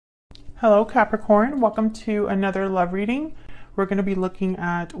Hello Capricorn, welcome to another love reading. We're going to be looking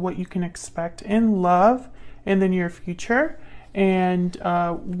at what you can expect in love in the near future and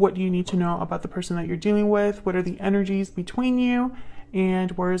what do you need to know about the person that you're dealing with, what are the energies between you, and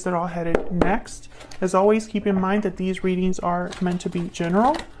where is it all headed next. As always, keep in mind that these readings are meant to be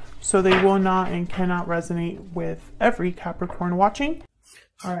general, so they will not and cannot resonate with every Capricorn watching.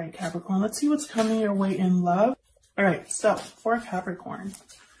 All right, Capricorn, let's see what's coming your way in love. All right, so for Capricorn,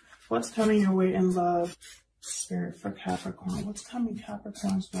 what's coming your way in love? Spirit for Capricorn. What's coming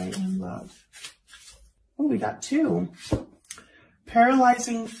Capricorn's way in love? Oh, we got two.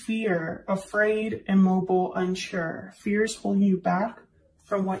 Paralyzing fear, afraid, immobile, unsure. Fears holding you back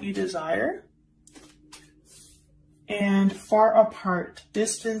from what you desire. And far apart,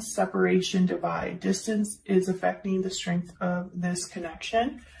 distance, separation, divide. Distance is affecting the strength of this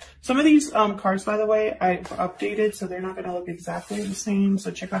connection. Some of these cards, by the way, I've updated, so they're not going to look exactly the same.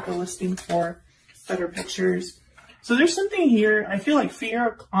 So check out the listing for better pictures. So there's something here. I feel like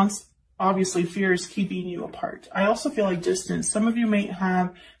fear, obviously fear is keeping you apart. I also feel like distance. Some of you may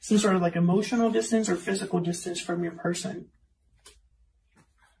have some sort of like emotional distance or physical distance from your person.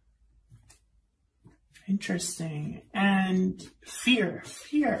 Interesting. And fear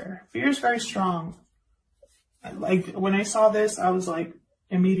is very strong. Like when I saw this, I was like,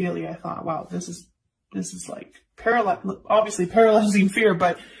 immediately I thought, wow, this is like obviously paralyzing fear,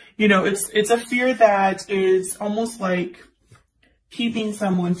 but you know, it's a fear that is almost like keeping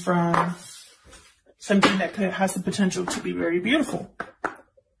someone from something that has the potential to be very beautiful.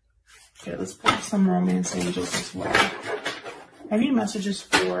 Okay, let's pull some romance angels as well. Any messages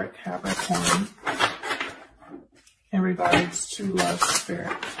for Capricorn in regards to love,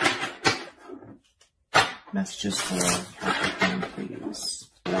 spirit? Messages for Capricorn, please.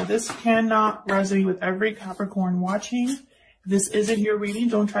 Now, this cannot resonate with every Capricorn watching. If this isn't your reading,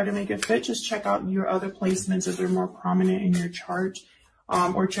 don't try to make it fit. Just check out your other placements if they're more prominent in your chart.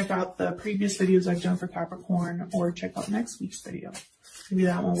 Or check out the previous videos I've done for Capricorn, or check out next week's video. Maybe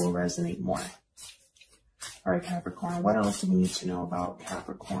that one will resonate more. All right, Capricorn, what else do we need to know about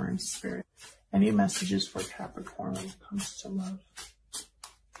Capricorn spirit? Any messages for Capricorn when it comes to love?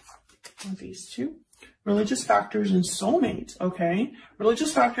 One of these two. Religious factors and soulmate. Okay.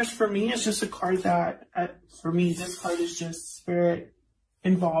 Religious factors for me is just a card that, for me, this card is just spirit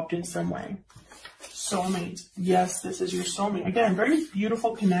involved in some way. Soulmate. Yes, this is your soulmate. Again, very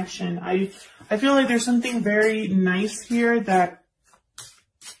beautiful connection. I feel like there's something very nice here that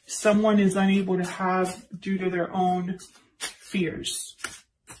someone is unable to have due to their own fears.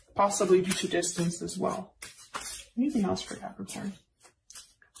 Possibly due to distance as well. Anything else for Capricorn?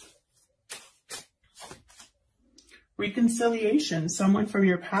 Reconciliation. Someone from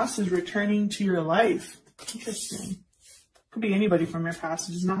your past is returning to your life. Interesting. Could be anybody from your past.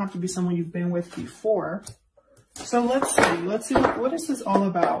 It does not have to be someone you've been with before. So let's see. What is this all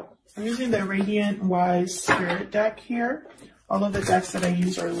about? I'm using the Radiant Wise Spirit deck here. All of the decks that I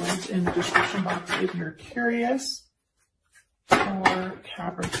use are linked in the description box if you're curious. For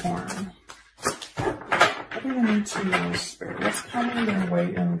Capricorn. What do we need to know, Spirit? What's coming their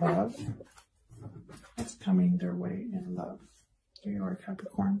way in love? What's coming their way in love? There you are,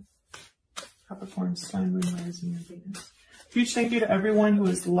 Capricorn. Capricorn, Sun, Moon, Rising, and Venus. Huge thank you to everyone who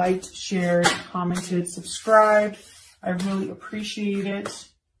has liked, shared, commented, subscribed. I really appreciate it.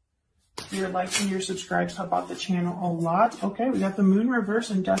 Your likes and your subscribes help out the channel a lot. Okay, we got the Moon reverse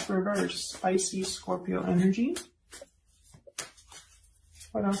and Death reverse. Spicy Scorpio energy.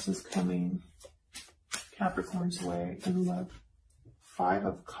 What else is coming Capricorn's way in love? Five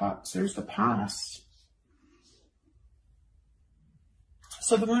of Cups. There's the past.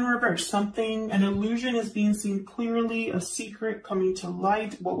 So the Moon reverse, an illusion is being seen clearly, a secret coming to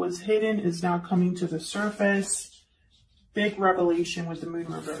light. What was hidden is now coming to the surface. Big revelation with the Moon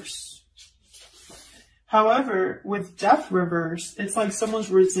reverse. However, with Death reverse, it's like someone's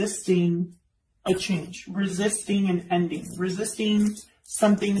resisting a change, resisting an ending, resisting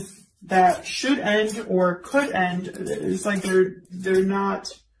something that should end or could end. It's like they're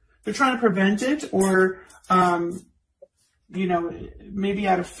trying to prevent it, or you know, maybe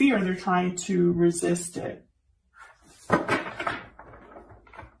out of fear they're trying to resist it. Let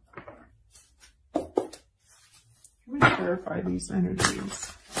me clarify these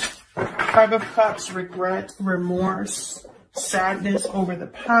energies. Five of Cups, regret, remorse, sadness over the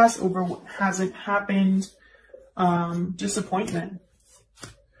past, over what hasn't happened, disappointment.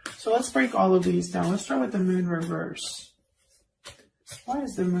 So let's break all of these down. Let's start with the Moon reverse. Why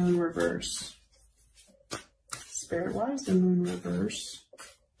is the Moon reverse? Spirit, why is the Moon reverse?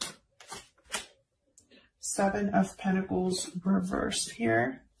 Seven of Pentacles reversed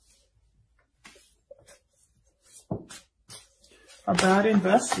here. A bad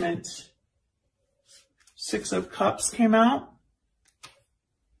investment. Six of Cups came out.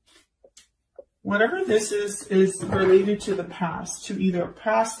 Whatever this is related to the past, to either a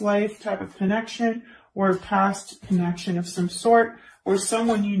past life type of connection or a past connection of some sort, or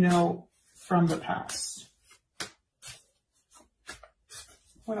someone you know from the past.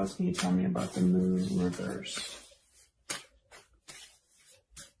 What else can you tell me about the Moon reverse?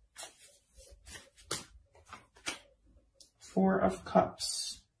 Four of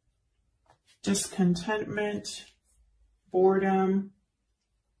Cups. Discontentment, boredom,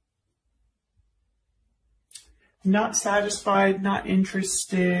 not satisfied, not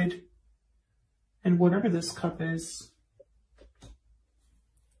interested, and whatever this cup is.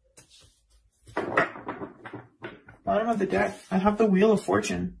 Bottom of the deck, I have the Wheel of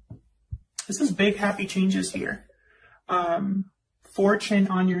Fortune. This is big, happy changes here. Fortune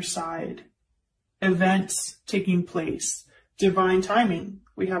on your side. Events taking place. Divine timing.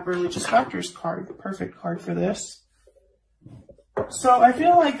 We have Religious Factors card. The perfect card for this. So I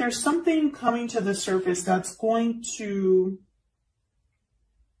feel like there's something coming to the surface that's going to...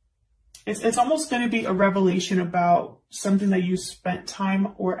 It's almost going to be a revelation about something that you spent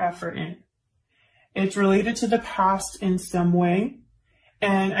time or effort in. It's related to the past in some way.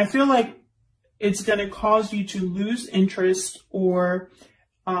 And I feel like it's going to cause you to lose interest, or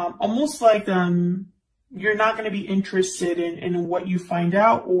almost like you're not going to be interested in what you find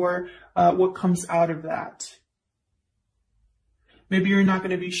out or what comes out of that. Maybe you're not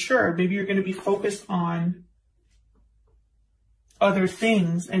going to be sure. Maybe you're going to be focused on other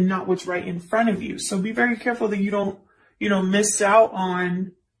things and not what's right in front of you. So be very careful that you don't, miss out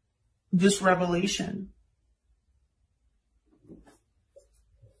on this revelation.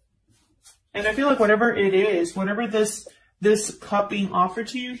 And I feel like whatever it is, whatever this cup being offered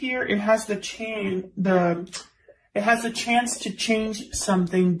to you here, it has the chance to change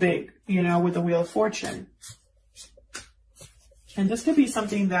something big, with the Wheel of Fortune. And this could be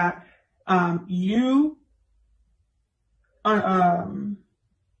something that you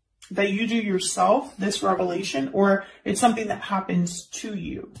do yourself, this revelation, or it's something that happens to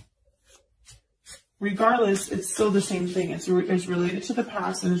you. Regardless, it's still the same thing. It's related to the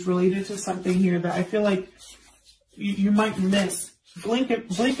past, and it's related to something here that I feel like you might miss. Blink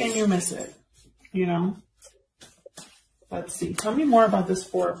and you miss it, Let's see. Tell me more about this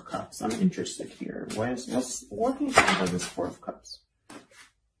Four of Cups. I'm interested here. What can you tell me about this Four of Cups?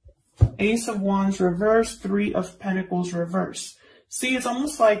 Ace of Wands reverse, Three of Pentacles reverse. See, it's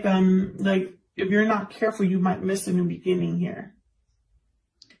almost like if you're not careful, you might miss a new beginning here.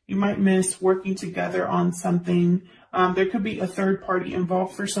 You might miss working together on something. There could be a third party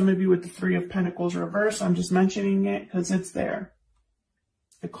involved for some of you with the Three of Pentacles reverse. I'm just mentioning it because it's there.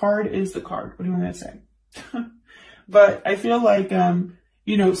 The card is the card. What do you want to say? But I feel like,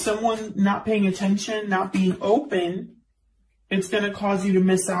 someone not paying attention, not being open, it's going to cause you to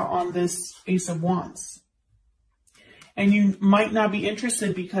miss out on this Ace of Wands. And you might not be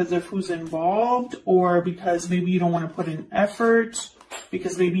interested because of who's involved, or because maybe you don't want to put in effort,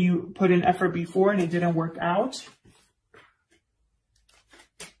 because maybe you put in effort before and it didn't work out.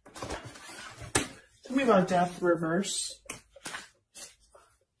 Tell me about Death reverse.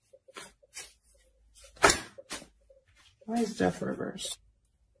 Why is Death reverse?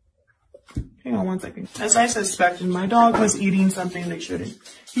 Hang on one second. As I suspected, my dog was eating something he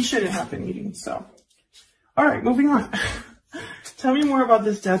shouldn't have been eating, so. All right, moving on. Tell me more about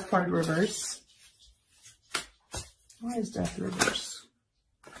this Death card reverse. Why is Death reverse?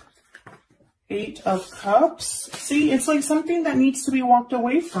 Eight of Cups. See, it's like something that needs to be walked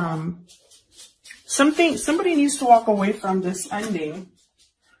away from. Somebody needs to walk away from this ending.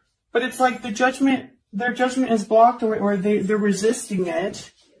 But it's like their judgment is blocked, or they're resisting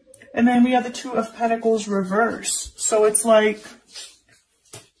it. And then we have the Two of Pentacles reverse. So it's like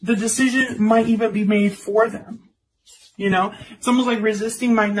the decision might even be made for them. It's almost like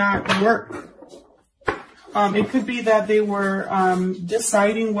resisting might not work. It could be that they were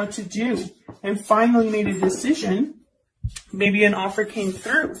deciding what to do and finally made a decision. Maybe an offer came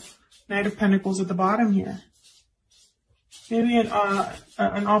through. Knight of Pentacles at the bottom here. Maybe an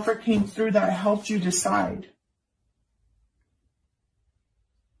offer came through that helped you decide.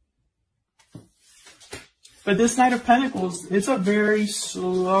 But this Knight of Pentacles, it's a very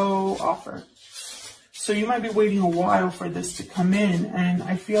slow offer. So you might be waiting a while for this to come in. And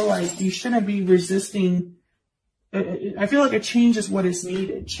I feel like you shouldn't be resisting. I feel like a change is what is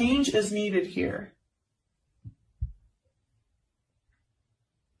needed. Change is needed here.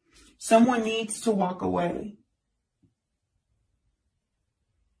 Someone needs to walk away.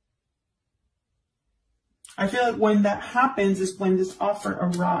 I feel like when that happens is when this offer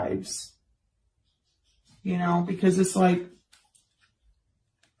arrives, you know, because it's like,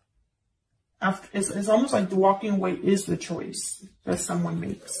 it's almost like the walking away is the choice that someone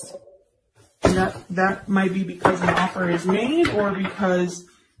makes. And that might be because an offer is made, or because,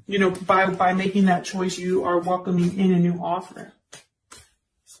 you know, by making that choice, you are welcoming in a new offer.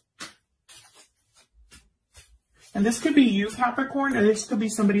 And this could be you, Capricorn, or this could be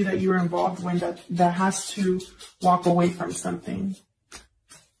somebody that you're involved with that has to walk away from something.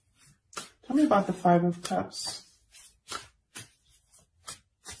 Tell me about the Five of Cups.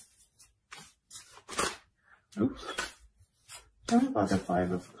 Oops. Tell me about the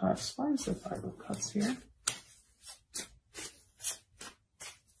Five of Cups. Why is the Five of Cups here?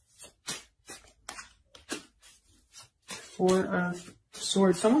 Four of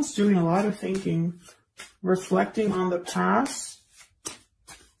Swords. Someone's doing a lot of thinking, reflecting on the past,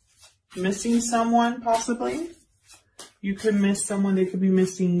 missing someone possibly. You could miss someone, they could be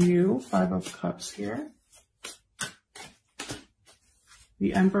missing you. Five of Cups here.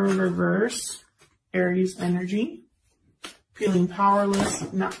 The Emperor reverse, Aries energy. Feeling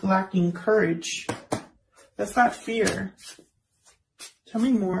powerless, not lacking courage. That's that fear. Tell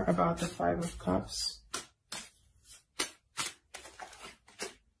me more about the Five of Cups.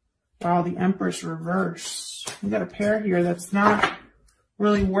 Wow, the Empress reverse. We got a pair here that's not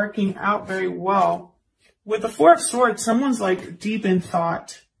really working out very well. With the Four of Swords, someone's like deep in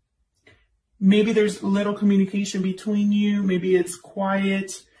thought. Maybe there's little communication between you. Maybe it's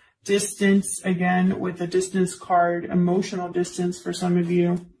quiet. Distance, again, with the distance card, emotional distance for some of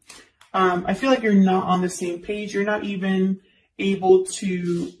you. I feel like you're not on the same page. You're not even able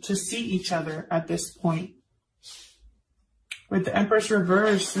to see each other at this point. With the Empress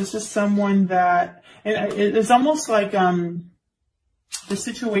reverse, this is someone that, and it's almost like the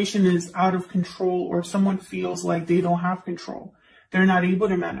situation is out of control, or someone feels like they don't have control. They're not able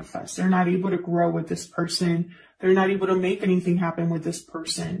to manifest. They're not able to grow with this person. They're not able to make anything happen with this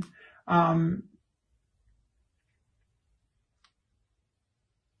person.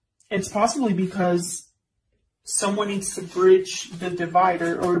 It's possibly because someone needs to bridge the divide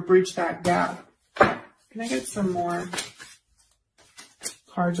or bridge that gap. Can I get some more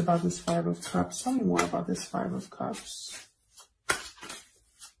cards about this Five of Cups? Tell me more about this Five of Cups.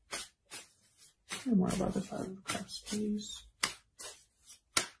 Tell me more about the Five of Cups, please.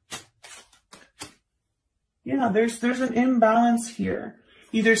 Yeah, there's an imbalance here.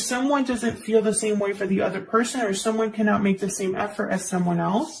 Either someone doesn't feel the same way for the other person, or someone cannot make the same effort as someone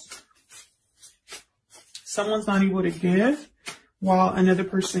else. Someone's not able to give while another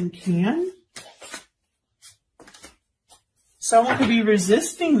person can. Someone could be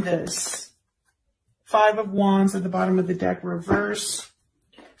resisting this. Five of Wands at the bottom of the deck, reverse.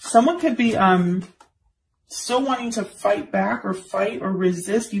 Someone could be still wanting to fight back or fight or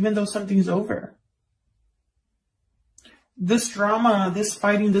resist even though something's over. This drama, this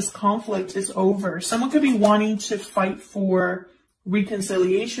fighting, this conflict is over. Someone could be wanting to fight for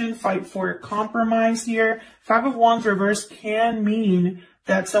reconciliation, fight for compromise here. Five of Wands reverse can mean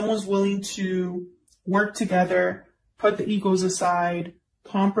that someone's willing to work together, put the egos aside,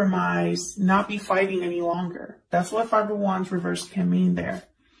 compromise, not be fighting any longer. That's what Five of Wands reverse can mean there.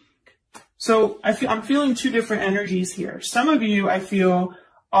 So I'm feeling two different energies here. Some of you, I feel,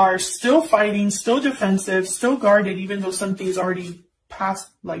 are still fighting, still defensive, still guarded, even though something's already passed,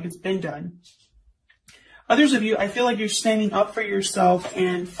 like it's been done. Others of you, I feel like you're standing up for yourself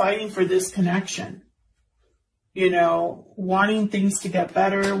and fighting for this connection. You know, wanting things to get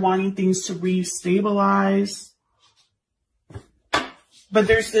better, wanting things to re-stabilize. But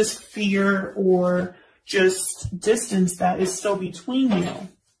there's this fear or just distance that is still between you.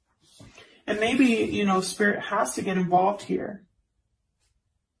 And maybe, you know, Spirit has to get involved here.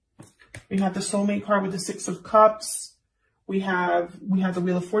 We have the soulmate card with the Six of Cups. We have the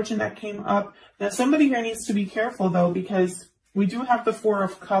Wheel of Fortune that came up. Now, somebody here needs to be careful, though, because we do have the Four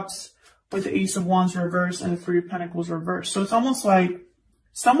of Cups with the Ace of Wands reverse and the Three of Pentacles reverse. So it's almost like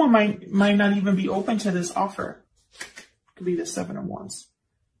someone might not even be open to this offer. It could be the Seven of Wands.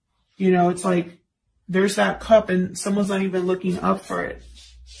 You know, it's like there's that cup and someone's not even looking up for it.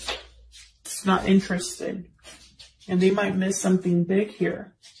 It's not interested. And they might miss something big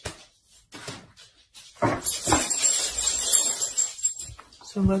here.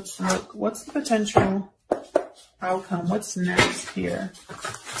 So let's look. What's the potential outcome? What's next here?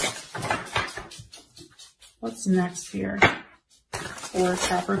 What's next here for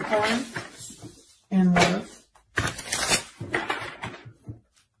Capricorn and love?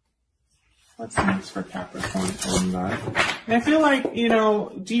 What's next for Capricorn and love? And I feel like, you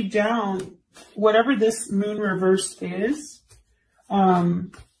know, deep down, whatever this moon reverse is,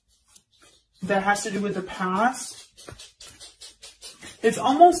 that has to do with the past, it's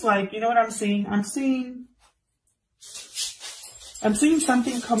almost like, you know what I'm seeing? I'm seeing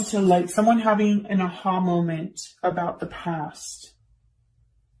something come to light, someone having an aha moment about the past,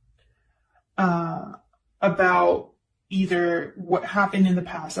 about either what happened in the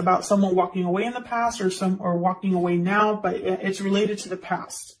past, about someone walking away in the past or walking away now, but it's related to the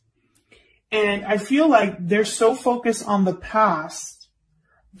past. And I feel like they're so focused on the past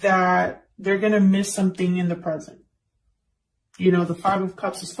that they're going to miss something in the present. You know, the Five of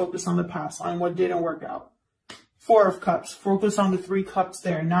Cups is focused on the past, on what didn't work out. Four of Cups, focus on the Three Cups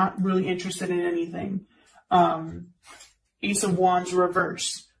there, not really interested in anything. Ace of Wands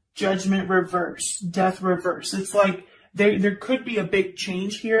reverse, Judgment reverse, Death reverse. It's like there could be a big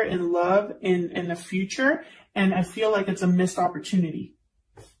change here in love in the future, and I feel like it's a missed opportunity.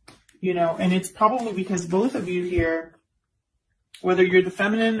 You know, and it's probably because both of you here, whether you're the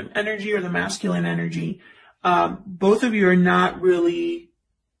feminine energy or the masculine energy, both of you are not really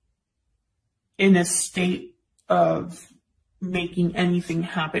in a state of making anything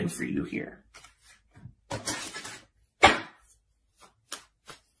happen for you here.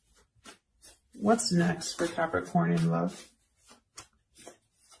 What's next for Capricorn in love?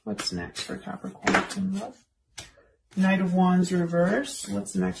 What's next for Capricorn in love? Knight of Wands reverse.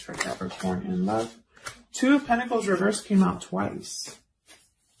 What's next for Capricorn in love? Two of Pentacles reverse came out twice.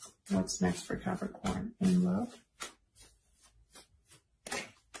 What's next for Capricorn in love?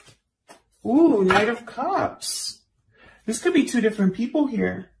 Ooh, Knight of Cups. This could be two different people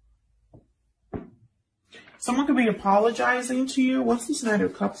here. Someone could be apologizing to you. What's this Knight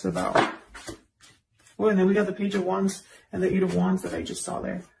of Cups about? Oh, and then we got the Page of Wands and the Eight of Wands that I just saw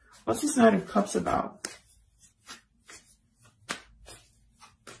there. What's this Knight of Cups about?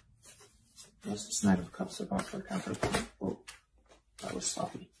 What's this Knight of Cups about for Capricorn? Oh, that was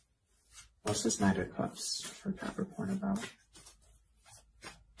sloppy. What's this Knight of Cups for Capricorn about?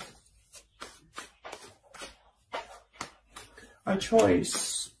 A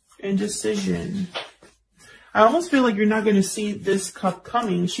choice, indecision. I almost feel like you're not going to see this cup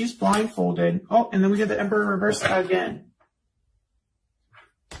coming. She's blindfolded. Oh, and then we get the Emperor reverse again.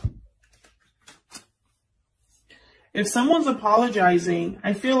 If someone's apologizing,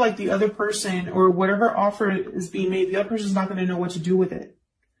 I feel like the other person or whatever offer is being made, the other person's not going to know what to do with it.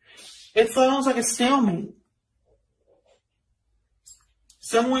 It's almost like a stalemate.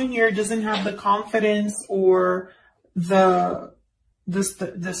 Someone here doesn't have the confidence or the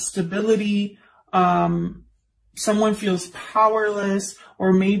stability. Someone feels powerless,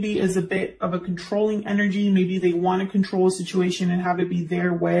 or maybe is a bit of a controlling energy. Maybe they want to control a situation and have it be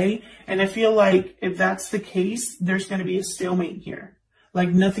their way. And I feel like if that's the case, there's going to be a stalemate here. Like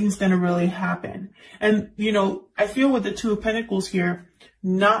nothing's going to really happen. And, you know, I feel with the Two of Pentacles here,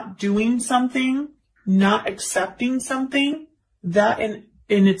 not doing something, not accepting something, that in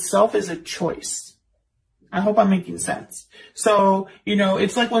itself is a choice. I hope I'm making sense. So, you know,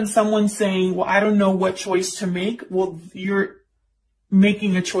 it's like when someone's saying, well, I don't know what choice to make. Well, you're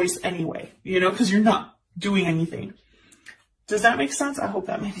making a choice anyway, you know, because you're not doing anything. Does that make sense? I hope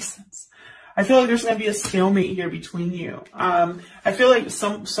that makes sense. I feel like there's going to be a stalemate here between you. I feel like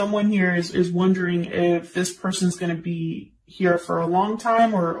someone here is wondering if this person's going to be here for a long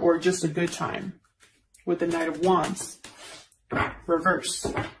time or just a good time with the Knight of Wands reverse.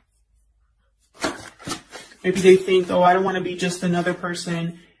 Maybe they think, oh, I don't want to be just another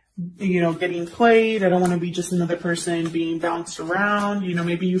person, you know, getting played. I don't want to be just another person being bounced around. You know,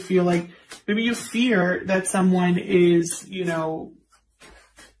 maybe you feel like, maybe you fear that someone is, you know,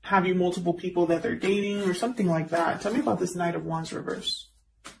 having multiple people that they're dating or something like that. Tell me about this Knight of Wands reverse.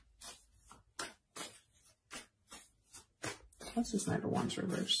 What's this Knight of Wands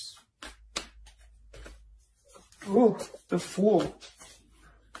reverse? Oh, the Fool.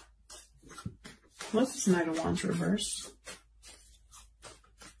 What's this Knight of Wands reverse?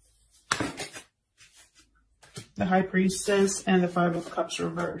 The High Priestess and the Five of Cups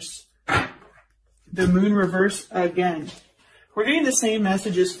reverse. The Moon reverse again. We're getting the same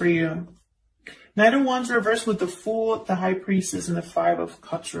messages for you. Knight of Wands reverse with the Fool, the High Priestess, and the Five of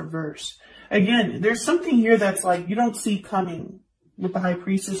Cups reverse. Again, there's something here that's like you don't see coming with the High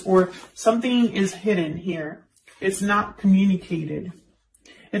Priestess, or something is hidden here. It's not communicated.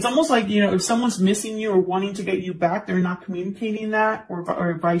 It's almost like, you know, if someone's missing you or wanting to get you back, they're not communicating that,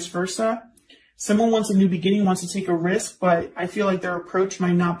 or vice versa. Someone wants a new beginning, wants to take a risk, but I feel like their approach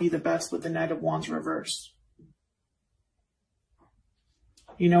might not be the best with the Knight of Wands reverse.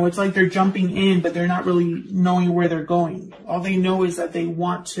 You know, it's like they're jumping in, but they're not really knowing where they're going. All they know is that they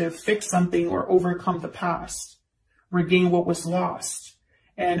want to fix something or overcome the past, regain what was lost.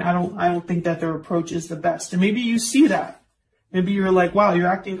 And I don't think that their approach is the best. And maybe you see that. Maybe you're like, wow, you're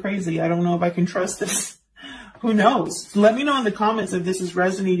acting crazy. I don't know if I can trust this. Who knows? Let me know in the comments if this is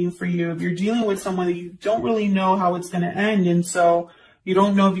resonating for you. If you're dealing with someone that you don't really know how it's going to end, and so you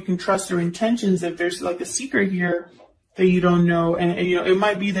don't know if you can trust their intentions, if there's like a secret here that you don't know, and you know, it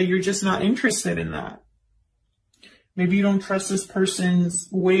might be that you're just not interested in that. Maybe you don't trust this person's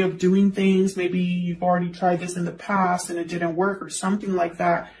way of doing things. Maybe you've already tried this in the past and it didn't work or something like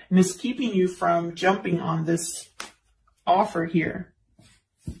that, and it's keeping you from jumping on this offer here.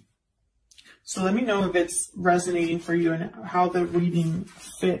 So let me know if it's resonating for you and how the reading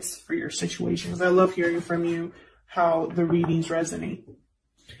fits for your situation, because I love hearing from you how the readings resonate.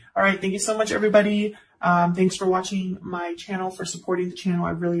 All right. Thank you so much, everybody. Thanks for watching my channel, for supporting the channel.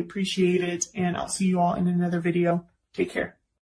 I really appreciate it. And I'll see you all in another video. Take care.